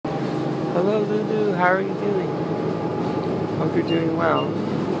Hello Lulu, how are you doing? Hope you're doing well.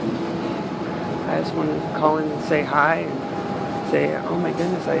 I just wanted to call in and say hi and say, oh my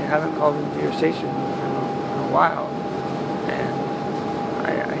goodness, I haven't called into your station in a while. And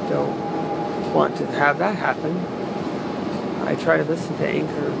I don't want to have that happen. I try to listen to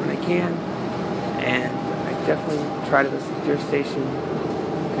Anchor when I can, and I definitely try to listen to your station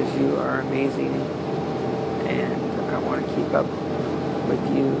because you are amazing, and I want to keep up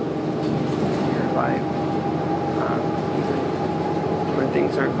with you in your life, even when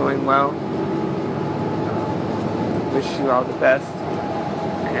things aren't going well. Wish you all the best,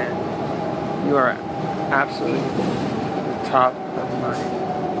 and you are absolutely the top of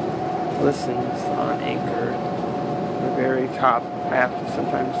my listens on Anchor. The very top. I have to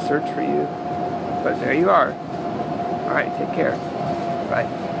sometimes search for you, but there you are. All right, take care. Bye.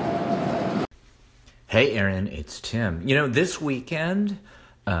 Hey Aaron, it's Tim. This weekend,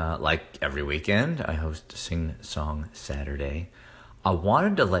 like every weekend, I host Sing Song Saturday. I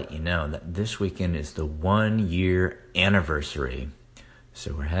wanted to let you know that this weekend is the 1-year anniversary.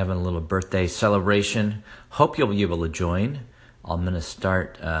 So we're having a little birthday celebration. Hope you'll be able to join. I'm going to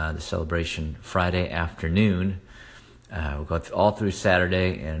start the celebration Friday afternoon. We'll go all through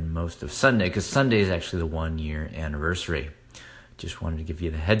Saturday and most of Sunday, because Sunday is actually the 1-year anniversary. Just wanted to give you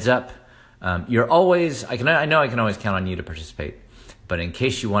the heads up. You're always, I know I can always count on you to participate, but in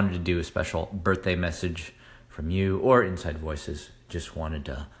case you wanted to do a special birthday message from you or Inside Voices, just wanted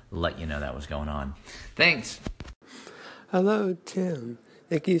to let you know that was going on. Thanks. Hello, Tim.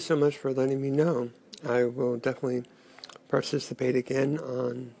 Thank you so much for letting me know. I will definitely participate again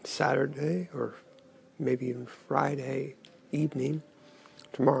on Saturday or maybe even Friday evening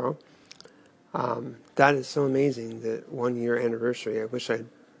tomorrow. That is so amazing, that 1-year anniversary. I wish I'd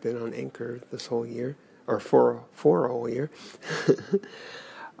been on Anchor this whole year, or for a whole year.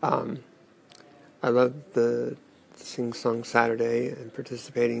 I love the Sing Song Saturday and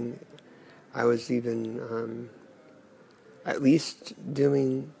participating. I was even at least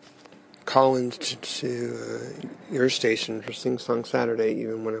doing call-ins to your station for Sing Song Saturday,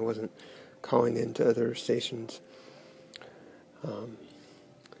 even when I wasn't calling into other stations.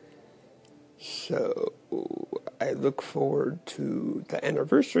 So I look forward to the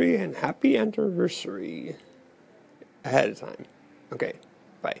anniversary, and happy anniversary ahead of time. Okay,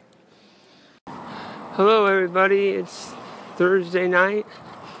 bye. Hello everybody, it's Thursday night.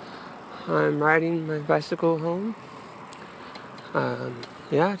 I'm riding my bicycle home.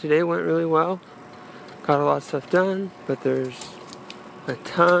 Today went really well. Got a lot of stuff done, but there's a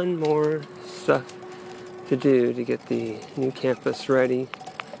ton more stuff to do to get the new campus ready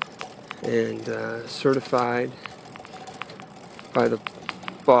and certified by the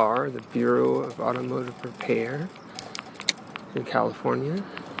BAR, the Bureau of Automotive Repair in California.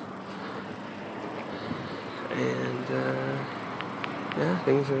 And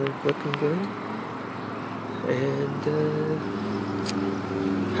things are looking good. And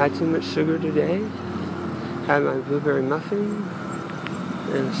had too much sugar today. Had my blueberry muffin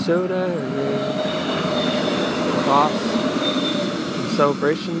and a soda, and then the boss in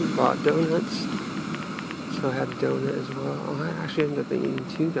celebration bought donuts. So I had a donut as well. Oh, I actually ended up eating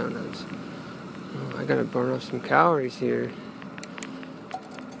 2 donuts. Oh, I gotta burn off some calories here.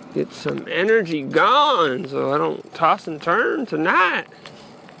 Get some energy going so I don't toss and turn tonight.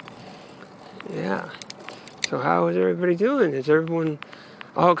 Yeah. So how is everybody doing? Is everyone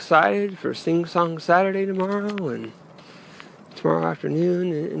all excited for Sing Song Saturday tomorrow and tomorrow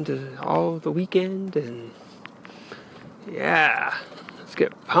afternoon and into all the weekend? And yeah, let's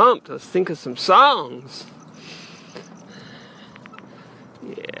get pumped. Let's think of some songs.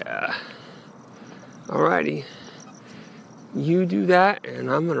 Yeah. Alrighty. You do that,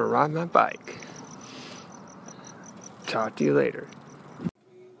 and I'm gonna ride my bike. Talk to you later.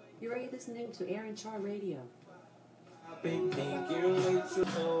 You're listening to Aaron Char Radio. I've been thinking way too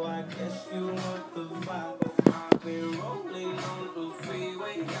low, I guess you want the vibe. I've been rolling on the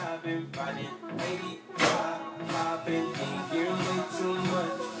freeway, I've been riding 85. I've been thinking way too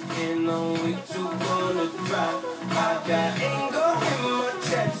much, and I'm way too gonna drive. I got anger in my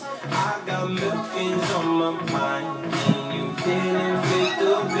chest, I got milkins on my mind. And you didn't fit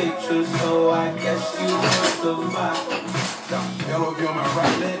the picture, so I guess you want the vibe. Yellow view on my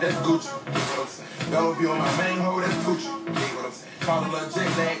right leg, that's Gucci. Yellow view on my main hoe, that's Gucci. Call it a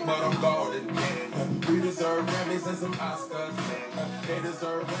jet lag, but I'm golden. We deserve Grammys and some Oscars. They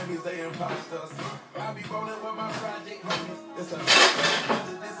deserve Grammys, they imposters. I be rolling with my project homies. It's a lot.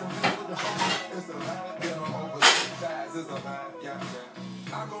 It's a lot. Get on overseas ties, it's a lot. Yeah.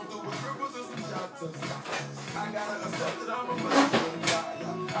 I go through with cripples and some shotters. I gotta accept that I'm a monster.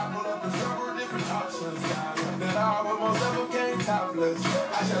 I pull up the topless.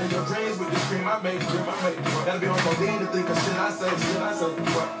 I shatter your dreams with this cream I make. Gotta be on codeine to think of shit I say.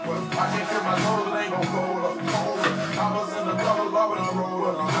 What? I can't feel my toes, it ain't gon' fold up. I was in the double law when I rolled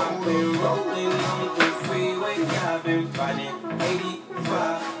up. I've been rolling on the freeway, I've been fighting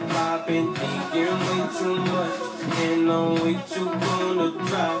 85. I've been thinking way too much, and I'm way too gonna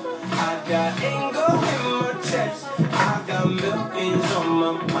drive. I got anger in my chest, I got millions on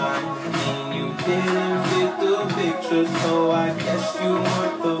my mind, and you didn't fit the picture, so I guess you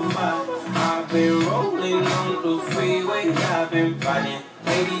want the vibe. I've been rolling on the freeway, I've been fighting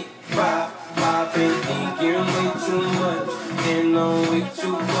 85. I've been thinking way too much, and I'm way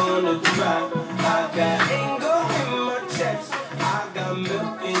too gonna drive. I got anger in my chest, I got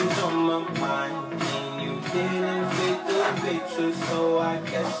millions on my mind, and you didn't fit the picture, so I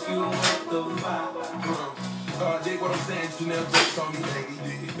guess you want the vibe. Dig what I'm saying, Chanel jokes on me, baby.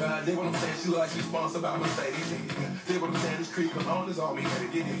 Dig what I'm saying, she like she's sponsored by Mercedes. Dig what I'm saying, this creep alone is on me,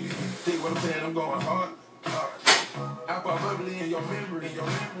 baby. Dig what I'm saying, I'm going hard. I pop bubbly in your memory.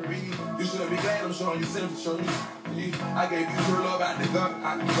 You should be glad I'm showing you sympathy. I gave you true love out the gun.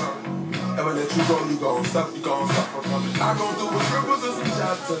 Ever let you go, you gon' suffer from it. I go through with triples and some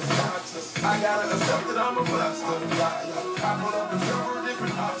shots. I gotta accept that I'm a buster. I pull up in several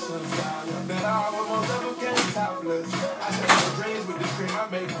different options. That I almost never came topless. I share my dreams with this cream I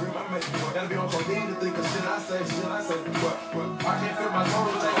make. Gotta be on codeine to think of shit I say. What? I can't feel my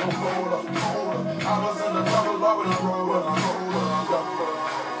toes, they gon' fold up. I was in the double law when I rolled up.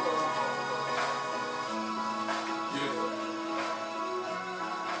 Yeah.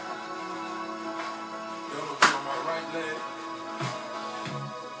 Yellow on my right leg.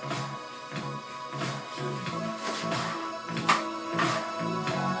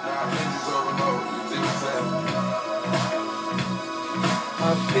 Nah, hinges overload. You see what I'm saying? I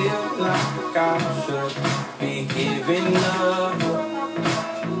feel like I should be giving up.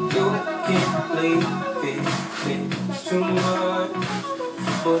 You can't leave it's too much,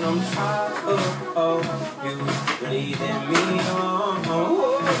 but I'm tired of you leading me on.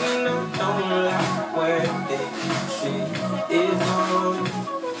 And I don't like where this shit is on.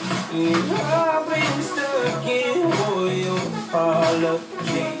 I've been stuck in royal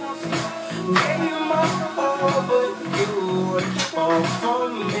apologies. Gave you my all, but you were all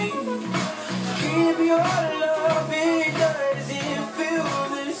from me. Keep your love, it doesn't feel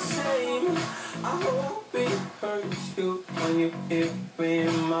the same. I hope it hurts you when you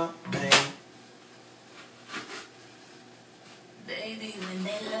hear my name. Baby, when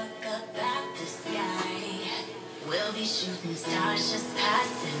they look up at the sky, we'll be shooting stars just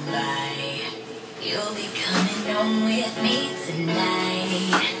passing by. You'll be coming home with me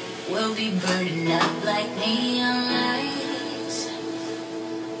tonight. We'll be burning up like neon lights.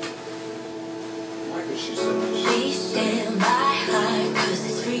 Be still my heart, 'cause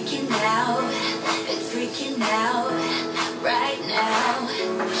it's freaking out. It's freaking out right now.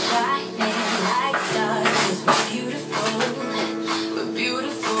 Shining like stars, 'cause we're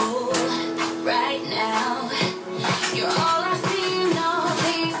beautiful right now. You're all I see in all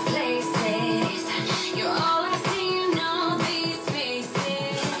these places. You're all I see in all these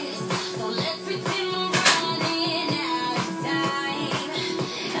faces. So let's pretend we're running out of time.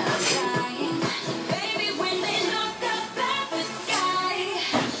 Baby, when they look up at the sky,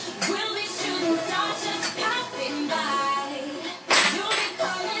 we'll be shooting stars just passing by. You'll be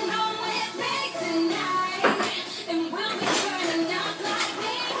coming home with me tonight, and we'll be burning up like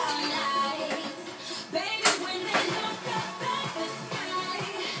neon lights. Baby, when they look up at the sky,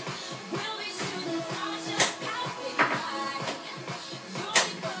 we'll be shooting stars just passing by. You'll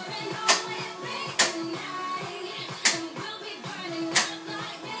be coming home with me tonight, and we'll be burning up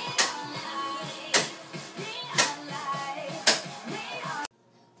like neon lights. Neon lights.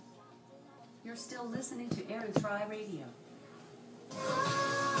 You're still listening to Aaron Try Radio.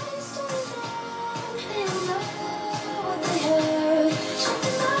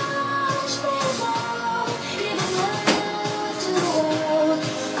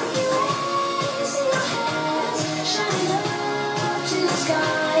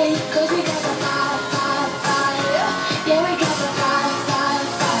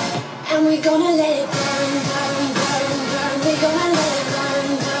 We're gonna let it burn, burn, burn, burn. We're gonna let it burn,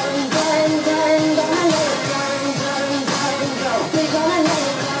 burn, burn, burn. Gonna let it burn, burn, burn, burn. We're gonna let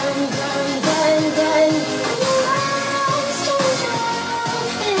it burn, burn, burn, burn. And your eyes turn down,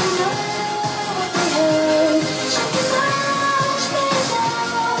 and I know what they heard. Shut your mouth, stand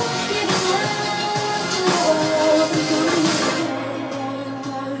down, giving love to the world. We're gonna let it burn,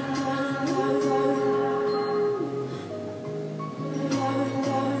 burn, burn, burn, burn, burn. Burn,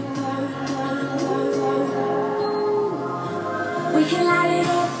 burn, burn, burn, burn. We can light it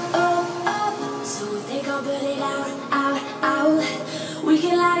up, up, up. So they gon' put it out, out, out. We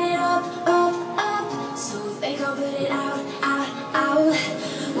can light it up, up, up. So they gon' put it out, out, out.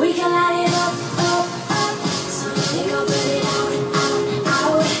 We can light it up, up, up. So they gon' put it out, out,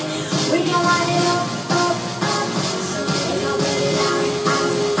 out. We can light it up, up, up. So they gon' put it out, out,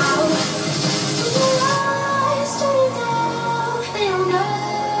 out. The lights turning down. They don't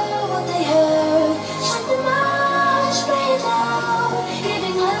know what they heard. Shut the march, play it loud.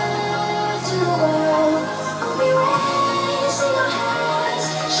 Giving love to the world. We'll be raising our hands,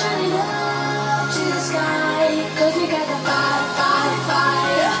 shining up to the sky. 'Cause we got the fire, fire,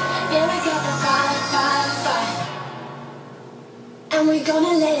 fire. Yeah, we got the fire, fire, fire. And we're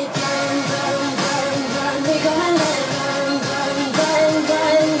gonna let it burn, burn, burn, burn. We're gonna let it burn, burn, burn,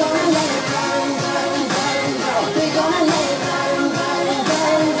 burn. Gonna let it burn, burn, burn, burn. We're gonna let it burn, burn,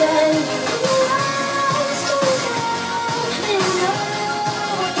 burn, burn. The lights turn down. They don't know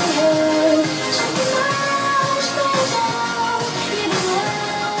what they heard. Shut the march, play it loud. Giving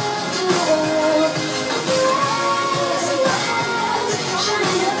love to the world. We'll be raising our hands,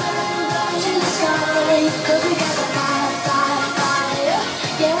 shining up to the sky. 'Cause we got the fire, fire, fire.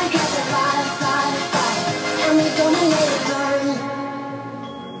 Yeah, we got the fire, fire, fire. And we're gonna let it burn.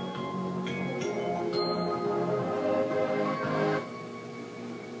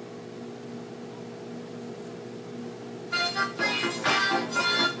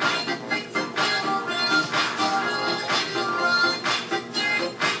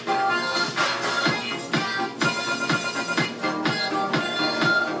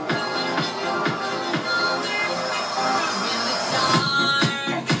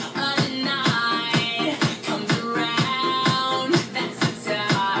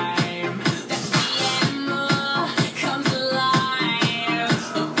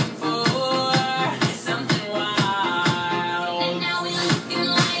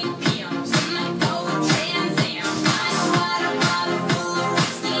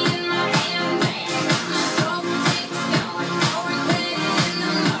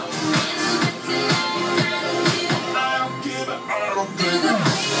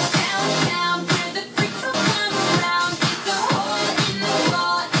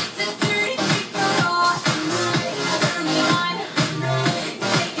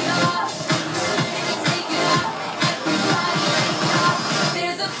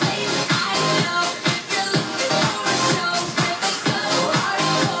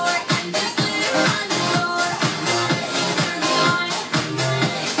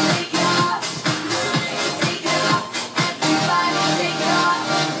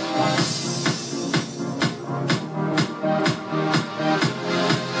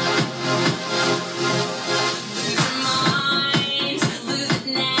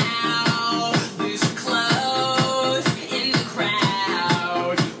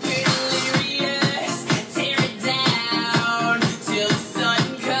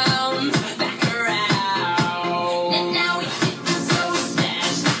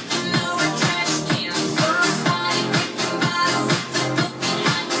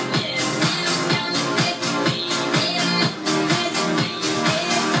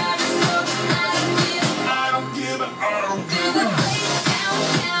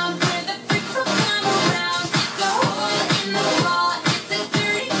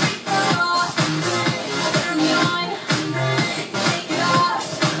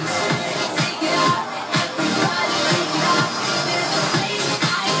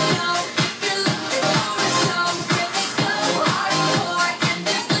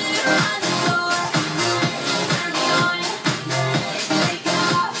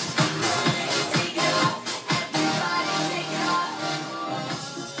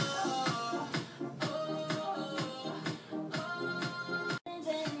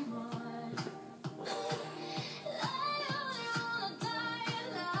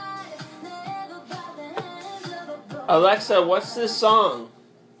 Alexa, what's this song?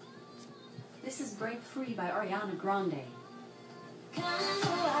 This is Break Free by Ariana Grande.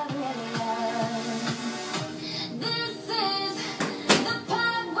 This is the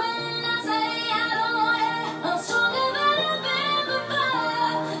part when I say I don't want it. I'm stronger than I've been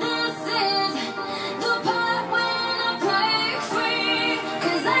before. This is the part when I break free,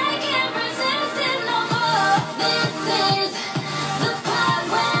 'cause I can't resist it no more. This is the part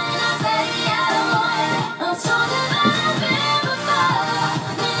when I say I don't want it. I'm stronger than I've been before.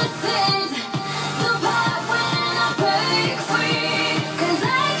 This is the part when I break free, 'cause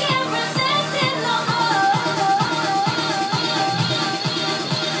I can't resist it no more.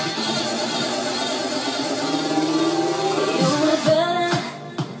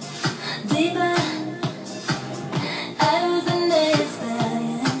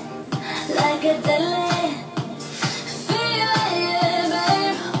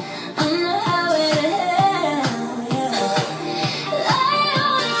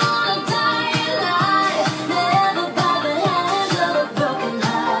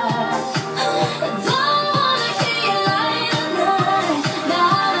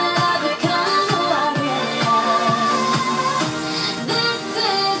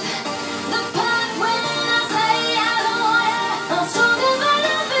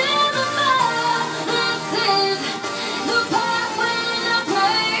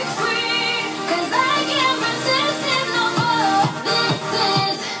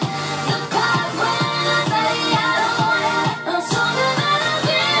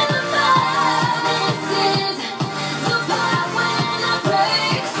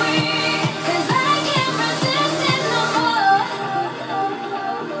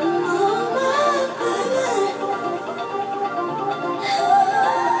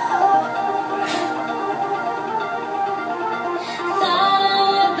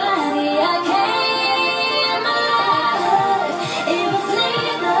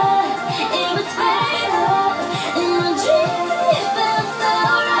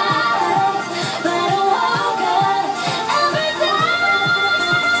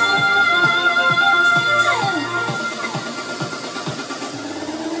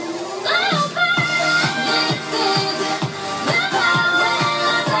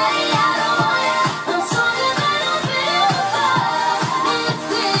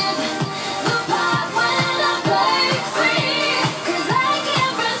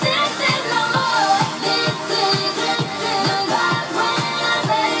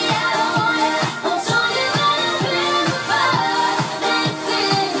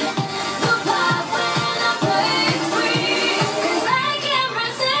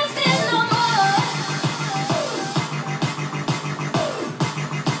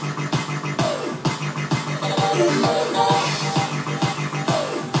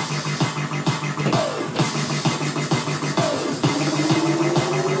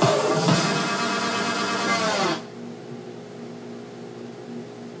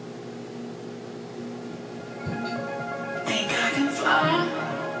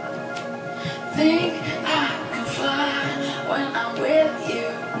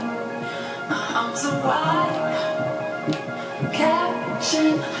 arms are wide,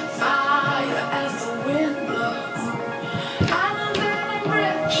 catching